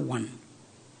heaven are one.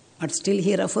 But still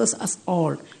he refers us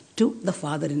all to the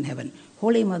Father in heaven.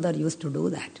 Holy Mother used to do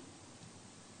that.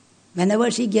 Whenever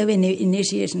she gave an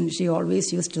initiation, she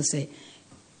always used to say,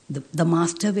 the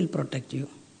Master will protect you.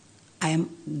 I am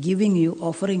giving you,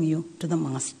 offering you to the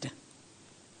Master.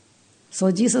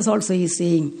 So Jesus also is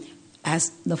saying, as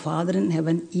the Father in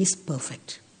heaven is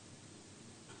perfect.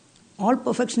 All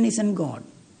perfection is in God.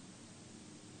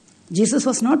 Jesus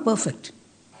was not perfect.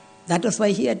 That was why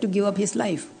he had to give up his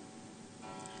life.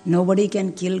 Nobody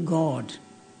can kill God,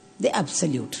 the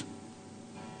Absolute.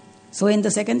 So in the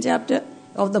 2nd chapter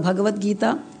of the Bhagavad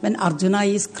Gita, when Arjuna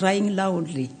is crying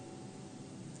loudly,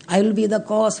 I will be the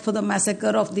cause for the massacre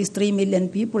of these 3 million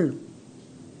people.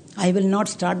 I will not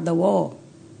start the war.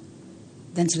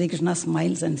 Then Sri Krishna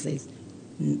smiles and says,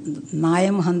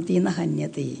 Nayam hanti na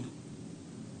hanyate.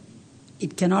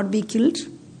 It cannot be killed.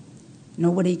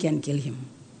 Nobody can kill him.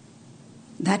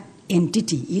 That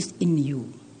entity is in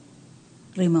you.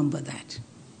 Remember that.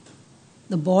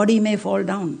 The body may fall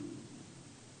down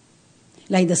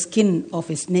like the skin of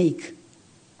a snake.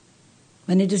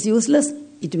 When it is useless,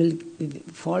 it will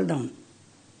fall down.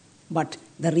 But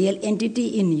the real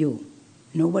entity in you,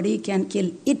 nobody can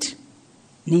kill it,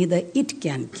 neither it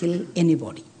can kill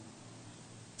anybody.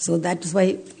 So that is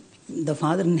why the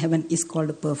Father in heaven is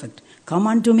called perfect. Come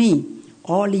unto me,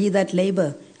 all ye that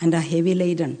labor and are heavy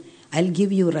laden, I'll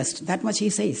give you rest. That much he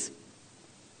says.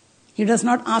 He does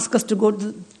not ask us to go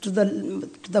to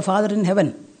the Father in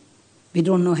heaven. We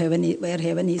don't know where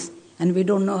heaven is, and we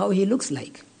don't know how he looks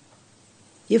like.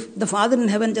 If the Father in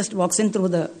heaven just walks in through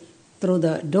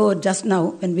the door just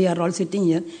now, when we are all sitting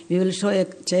here, we will show a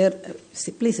chair,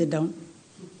 please sit down.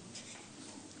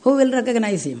 Who will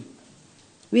recognize him?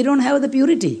 We don't have the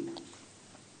purity.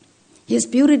 His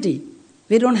purity.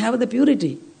 We don't have the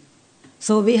purity.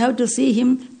 So we have to see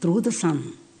him through the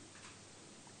sun.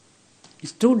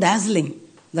 It's too dazzling.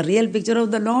 The real picture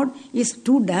of the Lord is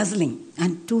too dazzling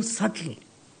and too subtle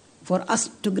for us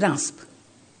to grasp.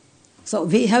 So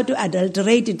we have to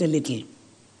adulterate it a little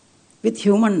with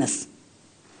humanness.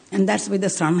 And that's why the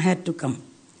Son had to come.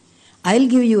 I'll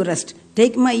give you rest.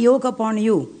 Take my yoke upon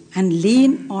you and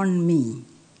lean on me.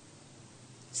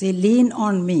 Say, lean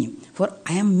on me, for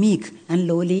I am meek and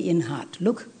lowly in heart.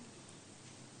 Look,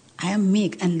 I am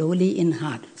meek and lowly in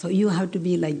heart. So you have to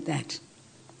be like that.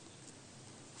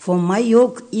 For my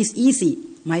yoke is easy,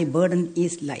 my burden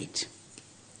is light.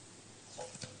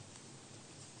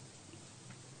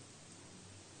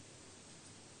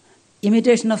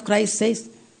 Imitation of Christ says,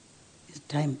 it's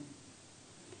time.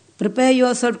 Prepare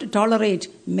yourself to tolerate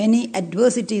many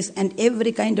adversities and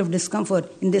every kind of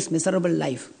discomfort in this miserable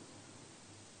life.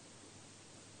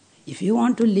 If you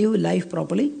want to live life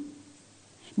properly,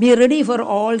 be ready for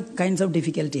all kinds of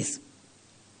difficulties.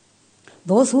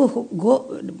 Those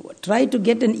who try to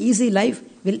get an easy life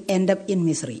will end up in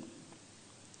misery.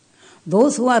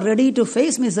 Those who are ready to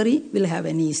face misery will have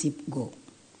an easy go.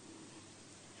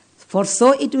 For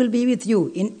so it will be with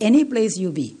you in any place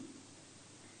you be.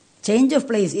 Change of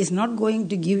place is not going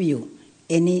to give you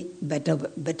any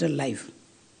better life.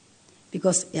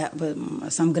 Because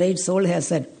some great soul has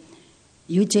said,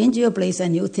 you change your place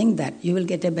and you think that you will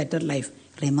get a better life.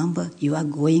 Remember, you are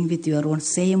going with your own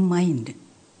same mind.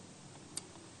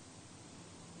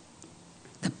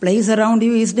 The place around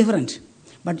you is different,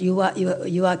 but you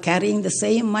are carrying the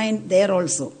same mind there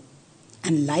also.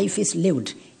 And life is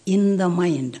lived in the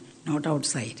mind, not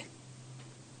outside.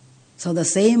 So the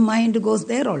same mind goes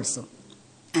there also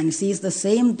and sees the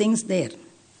same things there.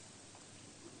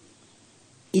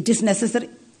 It is necessary,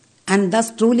 and thus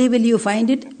truly will you find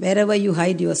it wherever you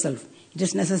hide yourself. It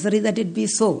is necessary that it be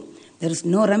so. There is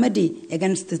no remedy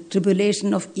against the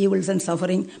tribulation of evils and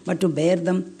suffering, but to bear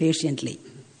them patiently.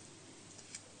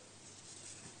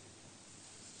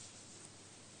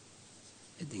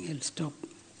 I think I'll stop.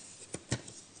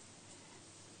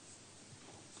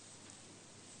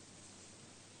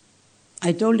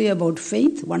 I told you about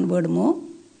faith, one word more.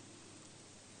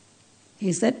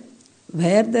 He said,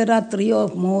 where there are 3 or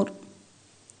more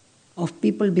of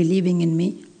people believing in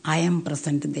me, I am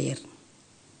present there.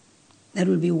 There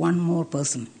will be one more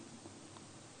person.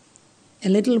 A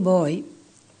little boy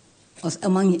was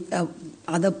among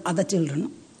other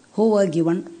children who were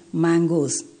given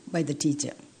mangoes by the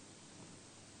teacher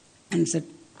and said,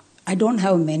 I don't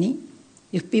have many.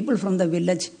 If people from the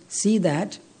village see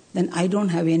that, then I don't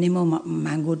have any more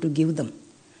mango to give them.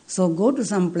 So go to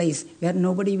some place where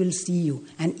nobody will see you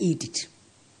and eat it.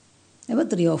 There were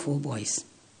 3 or 4 boys.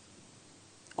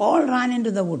 All ran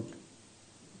into the wood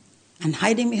and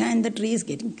hiding behind the trees,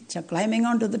 climbing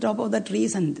onto the top of the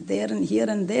trees, and there and here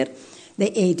and there, they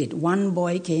ate it. One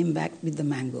boy came back with the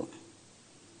mango.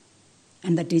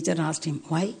 And the teacher asked him,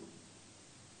 why?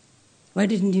 Why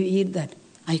didn't you eat that?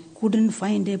 I couldn't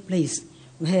find a place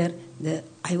where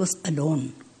I was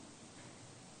alone.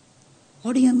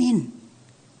 What do you mean?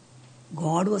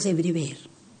 God was everywhere.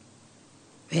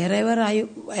 Wherever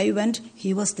I went,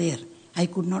 He was there. I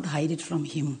could not hide it from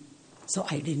Him. So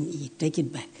I didn't eat. Take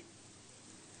it back.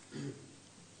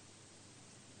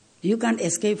 You can't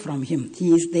escape from Him.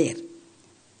 He is there.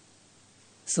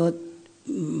 So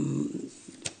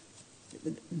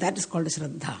that is called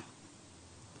Shraddha.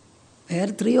 Where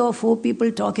 3 or 4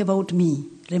 people talk about me,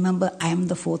 remember I am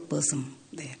the 4th person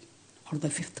there, or the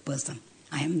 5th person.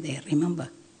 I am there, remember.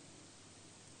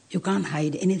 You can't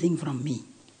hide anything from me.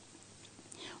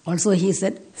 Also he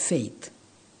said, faith.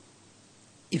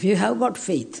 If you have got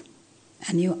faith,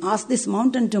 and you ask this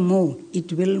mountain to move,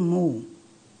 it will move.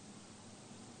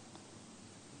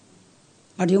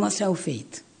 But you must have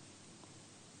faith.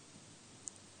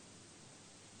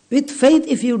 With faith,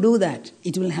 if you do that,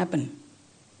 it will happen.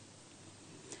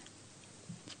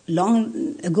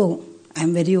 Long ago, I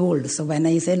am very old, so when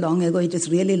I say long ago, it is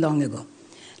really long ago.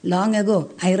 Long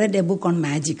ago, I read a book on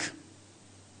magic.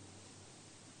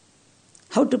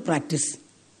 How to practice,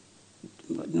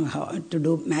 how to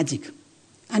do magic.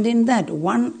 And in that,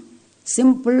 one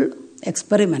simple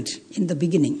experiment in the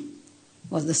beginning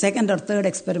was the 2nd or 3rd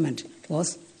experiment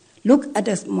was, look at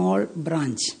a small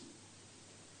branch.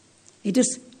 It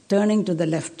is turning to the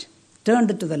left,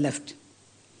 turned to the left.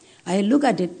 I look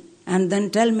at it and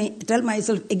then tell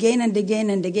myself again and again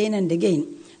and again and again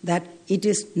that it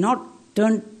is not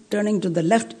turning to the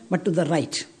left but to the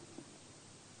right.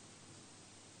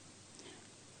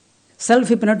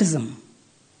 Self-hypnotism.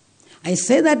 I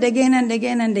say that again and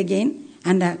again and again,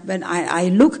 and when I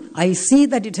look, I see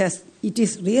that it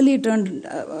is really turned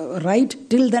right.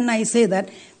 Till then I say that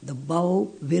the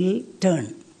bow will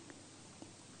turn.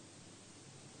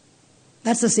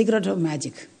 That's the secret of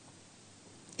magic.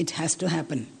 It has to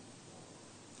happen.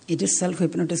 It is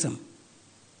self-hypnotism.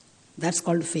 That's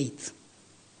called faith.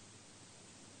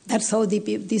 That's how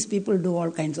these people do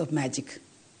all kinds of magic.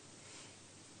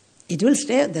 It will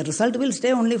stay, the result will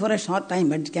stay only for a short time,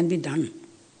 but it can be done.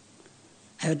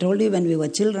 I have told you when we were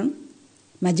children,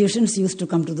 magicians used to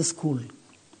come to the school.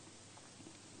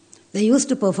 They used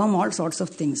to perform all sorts of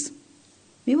things.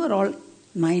 We were all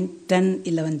 9, 10,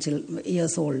 11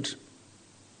 years old.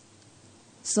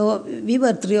 So we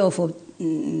were 3 or 4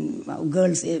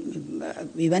 girls.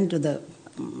 We went to the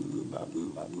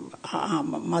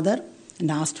mother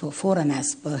and asked for 4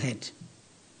 annas per head.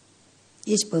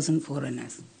 Each person 4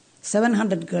 annas.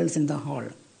 700 girls in the hall.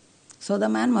 So the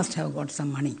man must have got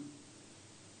some money.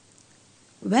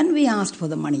 When we asked for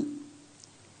the money,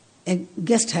 a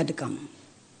guest had come.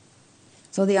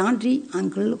 So the auntie,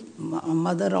 uncle,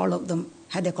 mother, all of them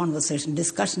had a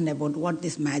discussion about what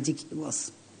this magic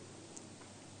was.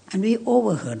 And we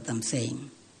overheard them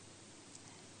saying,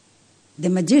 the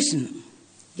magician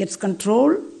gets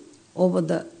control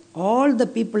over all the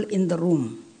people in the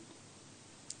room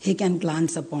he can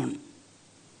glance upon.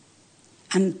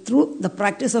 And through the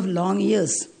practice of long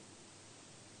years,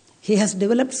 he has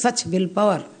developed such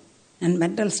willpower and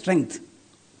mental strength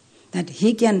that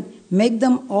he can make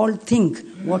them all think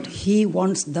what he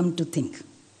wants them to think.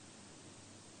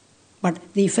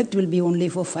 But the effect will be only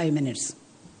for 5 minutes.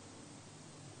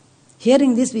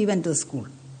 Hearing this, we went to school.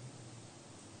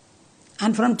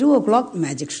 And from 2 o'clock,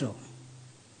 magic show.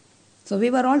 So we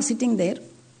were all sitting there.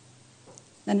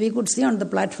 Then we could see on the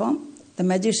platform the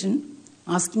magician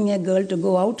asking a girl to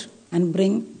go out and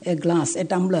bring a glass, a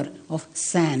tumbler of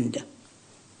sand.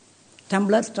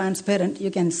 Tumbler transparent,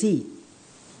 you can see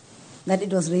that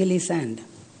it was really sand.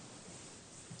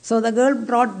 So the girl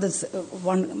brought this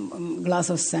one glass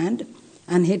of sand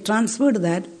and he transferred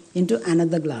that into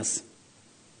another glass.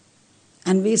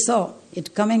 And we saw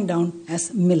it coming down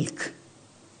as milk.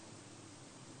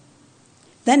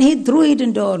 Then he threw it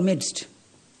into our midst.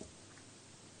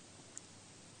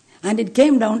 And it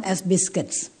came down as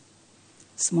biscuits.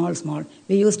 Small, small.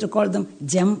 We used to call them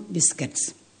gem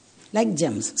biscuits. Like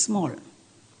gems, small.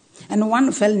 And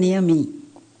one fell near me.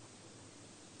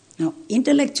 Now,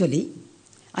 intellectually,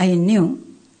 I knew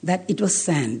that it was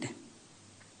sand.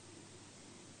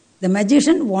 The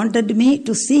magician wanted me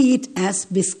to see it as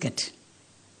biscuit.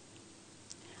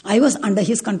 I was under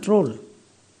his control.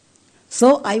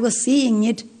 So I was seeing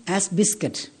it as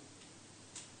biscuit.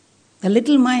 The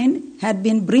little mind had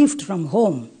been briefed from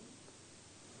home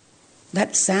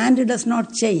that sand does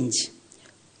not change.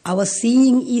 Our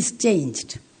seeing is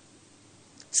changed.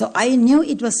 So I knew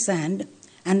it was sand,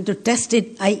 and to test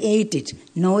it, I ate it,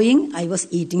 knowing I was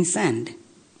eating sand.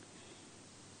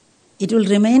 It will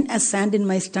remain as sand in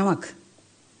my stomach.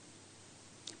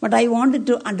 But I wanted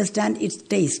to understand its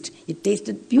taste. It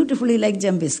tasted beautifully like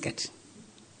gem biscuit.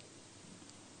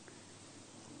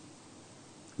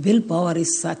 Willpower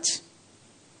is such,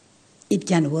 it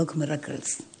can work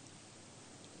miracles.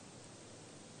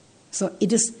 So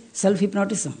it is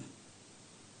self-hypnotism.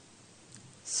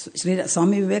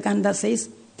 Swami Vivekananda says,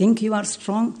 think you are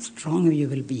strong, strong you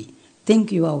will be.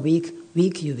 Think you are weak,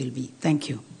 weak you will be. Thank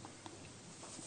you.